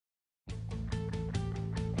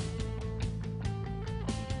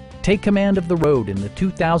Take command of the road in the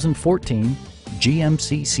 2014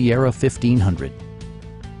 GMC Sierra 1500.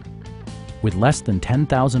 With less than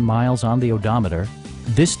 10,000 miles on the odometer,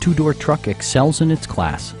 this two-door truck excels in its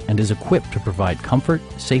class and is equipped to provide comfort,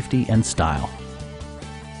 safety, and style.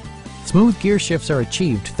 Smooth gear shifts are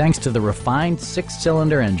achieved thanks to the refined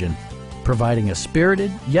 6-cylinder engine, providing a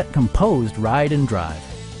spirited yet composed ride and drive.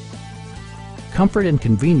 Comfort and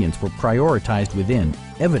convenience were prioritized within,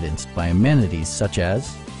 evidenced by amenities such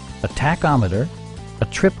as a tachometer, a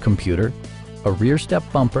trip computer, a rear step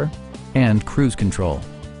bumper, and cruise control.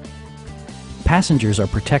 Passengers are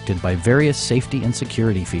protected by various safety and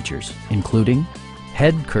security features, including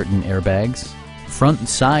head curtain airbags, front and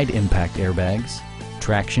side impact airbags,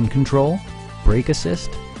 traction control, brake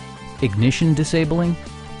assist, ignition disabling,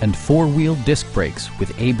 and 4-wheel disc brakes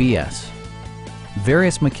with ABS.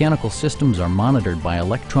 Various mechanical systems are monitored by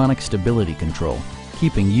electronic stability control,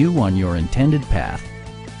 keeping you on your intended path.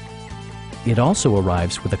 It also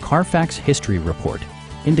arrives with a Carfax history report,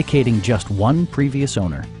 indicating just one previous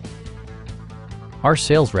owner. Our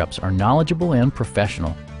sales reps are knowledgeable and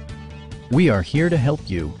professional. We are here to help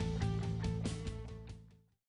you.